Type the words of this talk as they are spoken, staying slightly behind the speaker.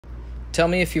Tell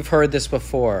me if you've heard this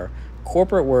before.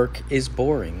 Corporate work is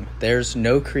boring. There's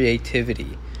no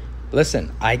creativity.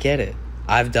 Listen, I get it.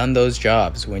 I've done those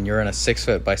jobs when you're in a 6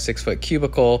 foot by 6 foot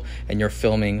cubicle and you're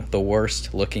filming the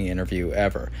worst looking interview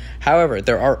ever. However,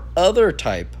 there are other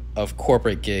type of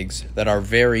corporate gigs that are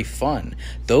very fun.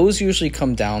 Those usually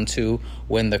come down to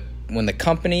when the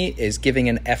company is giving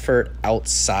an effort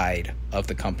outside of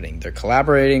the company. They're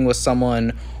collaborating with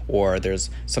someone, or there's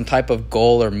some type of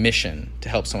goal or mission to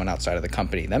help someone outside of the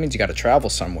company. That means you got to travel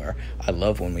somewhere. I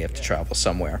love when we have to travel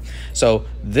somewhere. So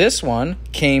this one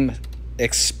came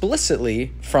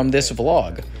explicitly from this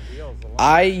vlog.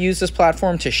 I use this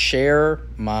platform to share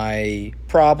my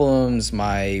problems,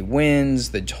 my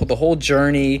wins, the whole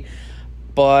journey.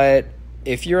 But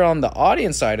if you're on the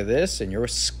audience side of this and you're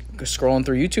scrolling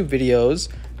through YouTube videos,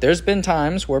 there's been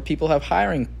times where people have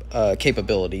hiring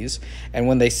capabilities, and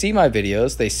when they see my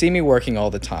videos, they see me working all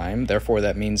the time. Therefore,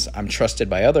 that means I'm trusted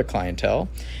by other clientele.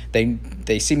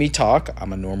 They see me talk.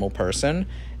 I'm a normal person.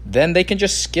 Then they can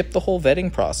just skip the whole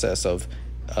vetting process of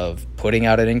putting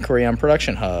out an inquiry on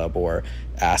Production Hub or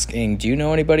asking, do you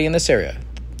know anybody in this area?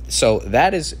 So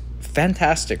that is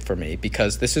fantastic for me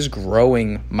because this is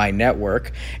growing my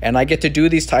network, and I get to do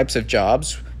these types of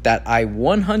jobs that I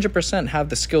 100% have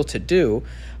the skill to do.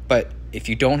 But if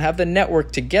you don't have the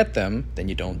network to get them, then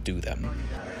you don't do them.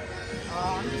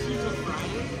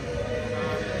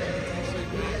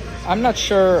 I'm not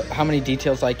sure how many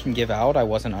details I can give out. I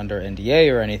wasn't under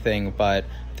NDA or anything, but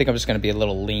I think I'm just going to be a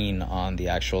little lean on the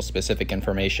actual specific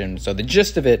information. So the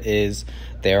gist of it is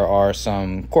there are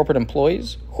some corporate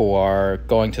employees who are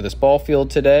going to this ball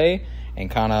field today and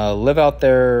kind of live out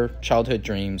their childhood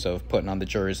dreams of putting on the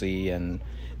jersey and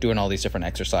doing all these different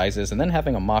exercises and then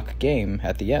having a mock game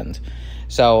at the end.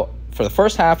 So for the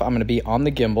first half, I'm going to be on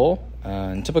the gimbal.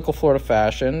 In typical Florida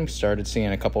fashion, we started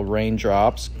seeing a couple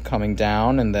raindrops coming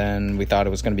down, and then we thought it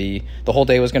was going to be, the whole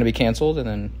day was going to be canceled, and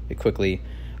then it quickly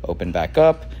opened back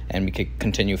up and we could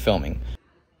continue filming.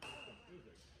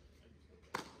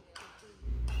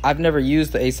 I've never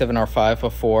used the A7R5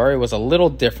 before. It was a little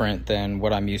different than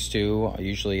what I'm used to.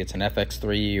 Usually it's an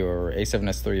FX3 or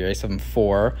A7S3 or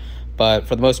A7 IV, but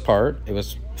for the most part, it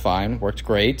was fine, worked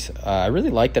great. I really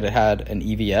liked that it had an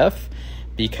EVF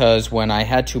because when I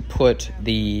had to put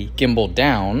the gimbal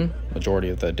down, majority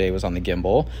of the day was on the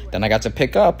gimbal, then I got to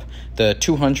pick up the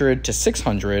 200 to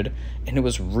 600, and it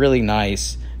was really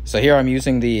nice. So here I'm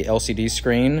using the LCD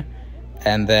screen,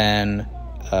 and then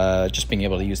just being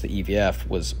able to use the EVF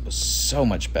was so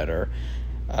much better.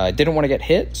 I didn't want to get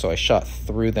hit, so I shot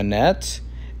through the net,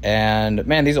 and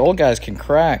man, these old guys can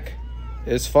crack.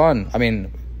 It's fun. I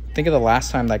mean, think of the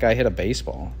last time that guy hit a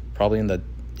baseball, probably in the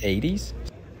 80s.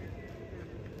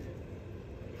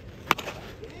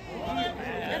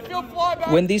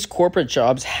 When these corporate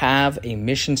jobs have a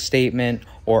mission statement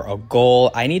or a goal,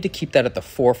 I need to keep that at the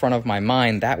forefront of my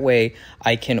mind. That way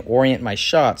I can orient my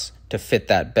shots to fit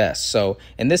that best. So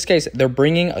in this case, they're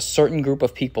bringing a certain group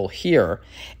of people here,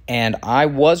 and I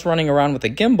was running around with a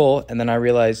gimbal, and then I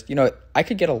realized, you know, I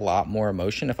could get a lot more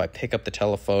emotion if I pick up the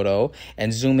telephoto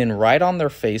and zoom in right on their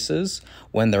faces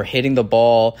when they're hitting the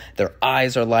ball, their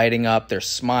eyes are lighting up, they're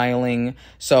smiling.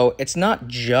 So it's not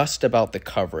just about the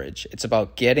coverage, it's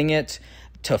about getting it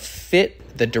to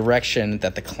fit the direction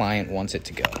that the client wants it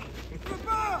to go.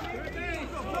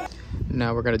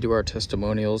 Now we're going to do our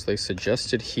testimonials. They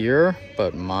suggested here,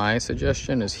 but my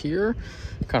suggestion is here.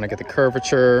 Kind of get the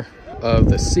curvature of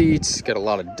the seats, get a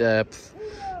lot of depth,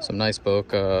 some nice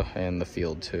bokeh, and the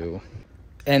field too.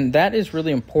 And that is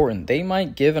really important. They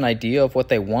might give an idea of what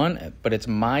they want, but it's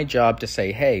my job to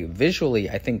say, hey, visually,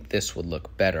 I think this would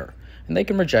look better. And they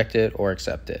can reject it or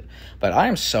accept it. But I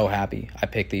am so happy I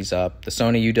picked these up. The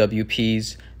Sony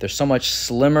UWPs, they're so much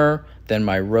slimmer than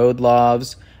my Rode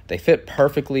Lavs. They fit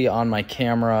perfectly on my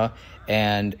camera,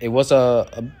 and it was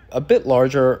a bit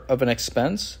larger of an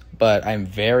expense, but I'm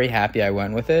very happy I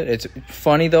went with it. It's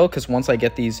funny though, because once I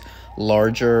get these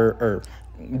larger or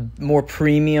more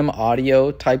premium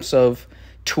audio types of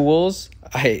tools,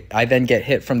 I then get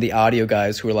hit from the audio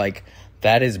guys who are like,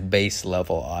 that is base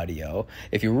level audio.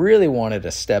 If you really wanted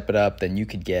to step it up, then you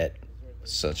could get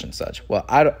such and such. Well,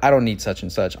 I don't need such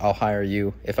and such. I'll hire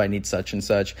you if I need such and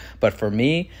such. But for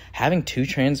me, having two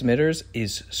transmitters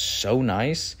is so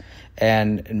nice,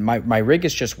 and my rig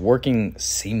is just working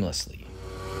seamlessly.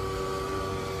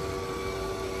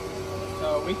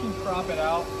 So we can crop it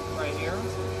out right here.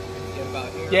 Get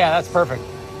about here. Yeah, that's perfect.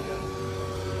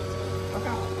 Okay.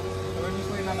 So we're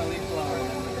just waiting on the leaf blower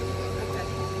then.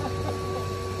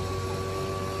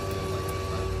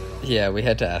 Yeah, we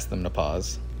had to ask them to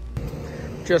pause.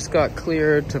 Just got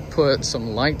cleared to put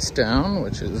some lights down,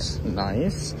 which is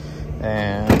nice.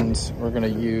 And we're gonna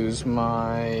use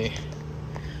my,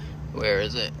 where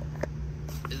is it?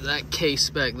 That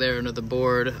case back there under the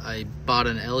board. I bought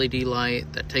an LED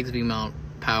light that takes V-mount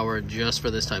power just for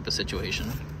this type of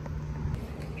situation.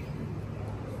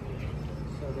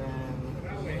 So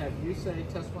then we have you say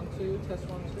test 1 2, test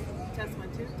 1 2. Test 1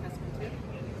 2, test 1 2.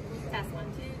 Test 1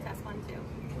 2, test 1 2.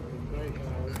 Great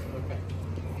guys. Okay.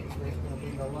 We're just gonna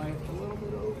bring the light a little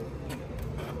bit over.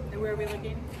 And where are we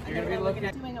looking? You're gonna be looking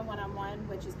at doing a one-on-one,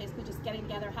 which is basically just getting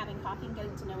together, having coffee, and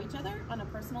getting to know each other on a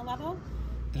personal level.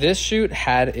 This shoot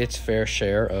had its fair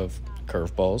share of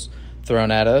curveballs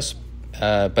thrown at us,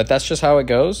 but that's just how it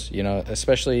goes, you know,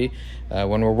 especially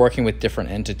when we're working with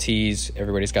different entities.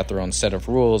 Everybody's got their own set of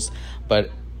rules.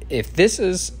 But if this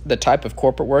is the type of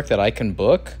corporate work that I can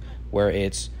book, where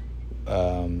it's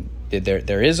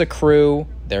there is a crew,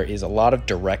 there is a lot of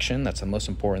direction. That's the most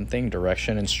important thing,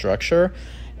 direction and structure.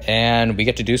 And we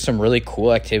get to do some really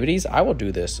cool activities. I will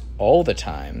do this all the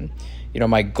time. You know,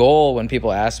 my goal when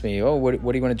people ask me, oh, what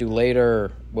do you want to do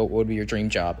later? What would be your dream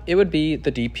job? It would be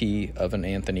the DP of an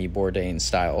Anthony Bourdain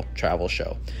style travel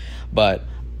show. But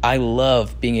I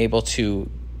love being able to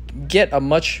get a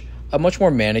much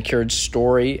more manicured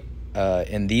story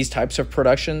in these types of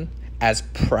production as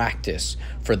practice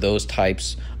for those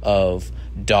types of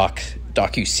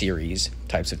docu-series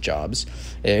types of jobs.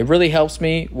 It really helps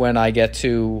me when I get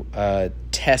to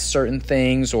test certain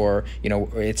things, or, you know,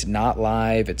 it's not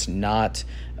live, it's not,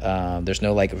 there's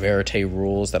no like verite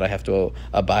rules that I have to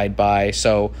abide by.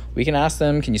 So we can ask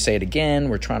them, can you say it again?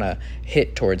 We're trying to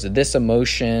hit towards this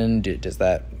emotion. Does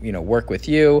that, you know, work with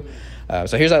you?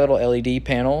 So here's that little LED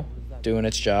panel doing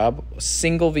its job.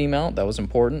 Single V-mount, that was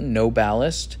important, no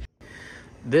ballast.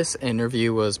 This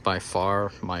interview was by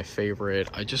far my favorite.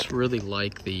 I just really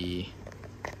like the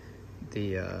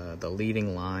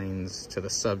leading lines to the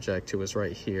subject, who was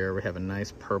right here. We have a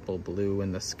nice purple blue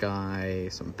in the sky,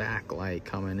 some backlight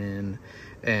coming in,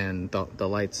 and the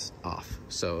light's off.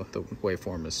 So the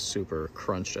waveform is super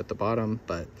crunched at the bottom,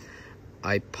 but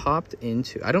I popped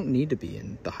into, I don't need to be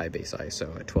in the high base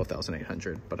ISO at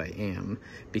 12,800, but I am,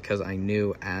 because I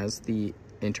knew as the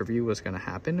interview was going to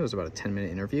happen, it was about a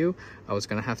 10-minute interview, I was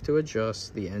going to have to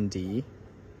adjust the ND,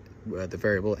 the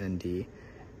variable ND,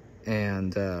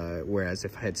 and whereas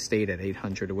if I had stayed at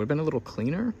 800, it would have been a little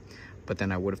cleaner, but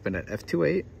then I would have been at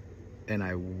f2.8, and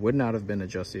I would not have been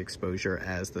adjusting the exposure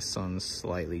as the sun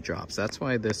slightly drops. That's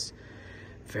why this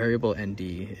variable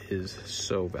ND is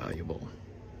so valuable.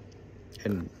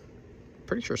 And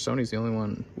pretty sure Sony's the only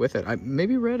one with it.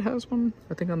 Maybe Red has one,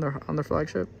 I think, on their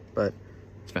flagship, but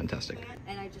it's fantastic.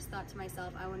 And I just thought to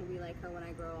myself, I want to be like her when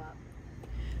I grow up.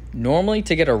 Normally,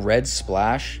 to get a red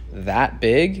splash that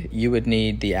big, you would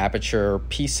need the Aperture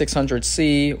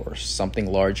P600C or something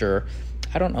larger.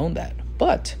 I don't own that,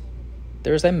 but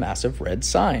there's a massive red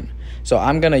sign. So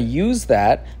I'm going to use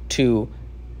that to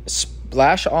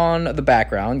splash on the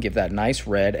background, give that nice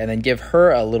red, and then give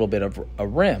her a little bit of a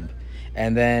rim.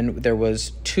 And then there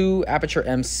was 2 Aperture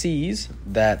MCs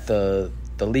that the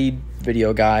lead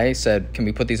video guy said, can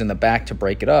we put these in the back to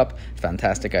break it up?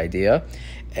 Fantastic idea.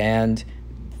 And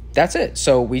that's it.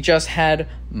 So we just had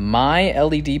my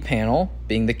LED panel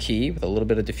being the key with a little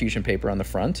bit of diffusion paper on the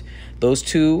front, those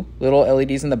 2 little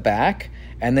LEDs in the back,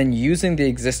 and then using the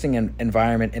existing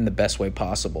environment in the best way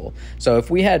possible. So if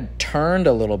we had turned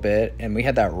a little bit and we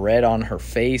had that red on her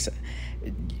face,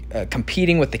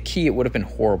 competing with the key, it would have been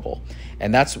horrible.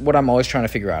 And that's what I'm always trying to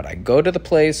figure out. I go to the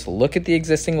place, look at the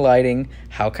existing lighting,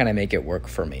 how can I make it work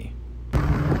for me?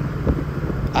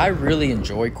 I really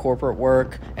enjoy corporate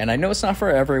work, and I know it's not for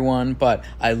everyone, but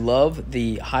I love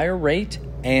the higher rate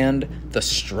and the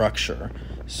structure.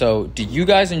 So do you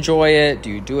guys enjoy it? Do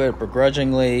you do it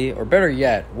begrudgingly? Or better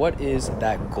yet, what is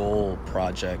that goal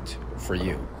project for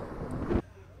you?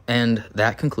 And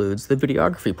that concludes the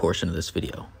videography portion of this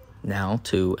video. Now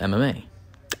to MMA.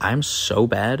 I'm so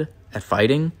bad at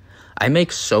fighting. I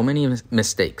make so many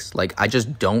mistakes. Like, I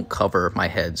just don't cover my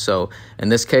head. So in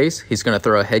this case, he's going to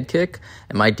throw a head kick,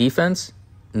 and my defense,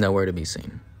 nowhere to be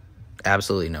seen.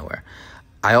 Absolutely nowhere.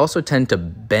 I also tend to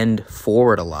bend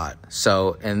forward a lot.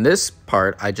 So in this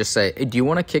part, I just say, hey, do you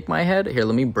want to kick my head? Here,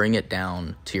 let me bring it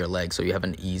down to your leg so you have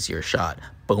an easier shot.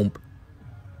 Boom.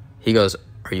 He goes,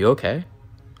 are you okay?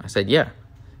 I said, yeah.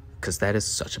 Because that is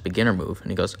such a beginner move.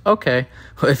 And he goes, okay,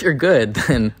 well, if you're good,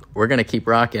 then we're going to keep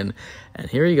rocking. And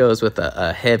here he goes with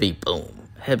a heavy, boom,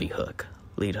 heavy hook,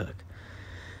 lead hook.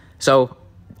 So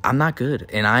I'm not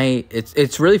good. And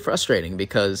it's really frustrating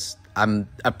because I'm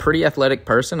a pretty athletic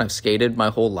person. I've skated my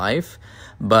whole life.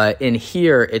 But in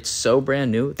here, it's so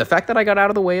brand new. The fact that I got out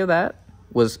of the way of that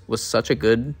was such a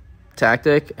good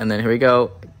tactic, and then here we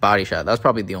go, body shot. That's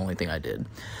probably the only thing I did.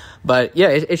 But yeah,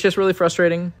 it's just really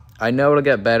frustrating. I know it'll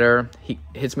get better. He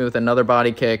hits me with another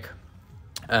body kick,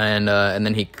 and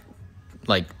then he,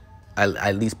 like, I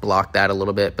at least blocked that a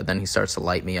little bit, but then he starts to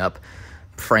light me up,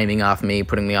 framing off me,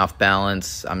 putting me off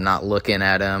balance. I'm not looking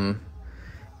at him.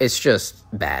 It's just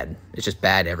bad. It's just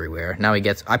bad everywhere. Now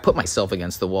I put myself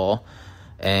against the wall,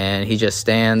 and he just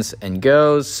stands and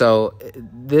goes. So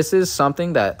this is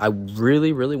something that I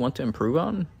really, really want to improve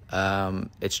on.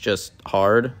 It's just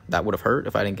hard. That would have hurt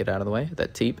if I didn't get out of the way,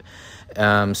 that teep.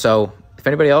 So if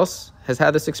anybody else has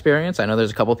had this experience, I know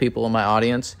there's a couple people in my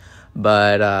audience,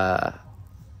 but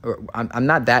I'm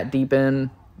not that deep in.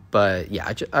 But yeah,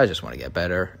 I just want to get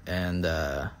better, and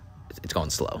it's going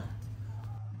slow.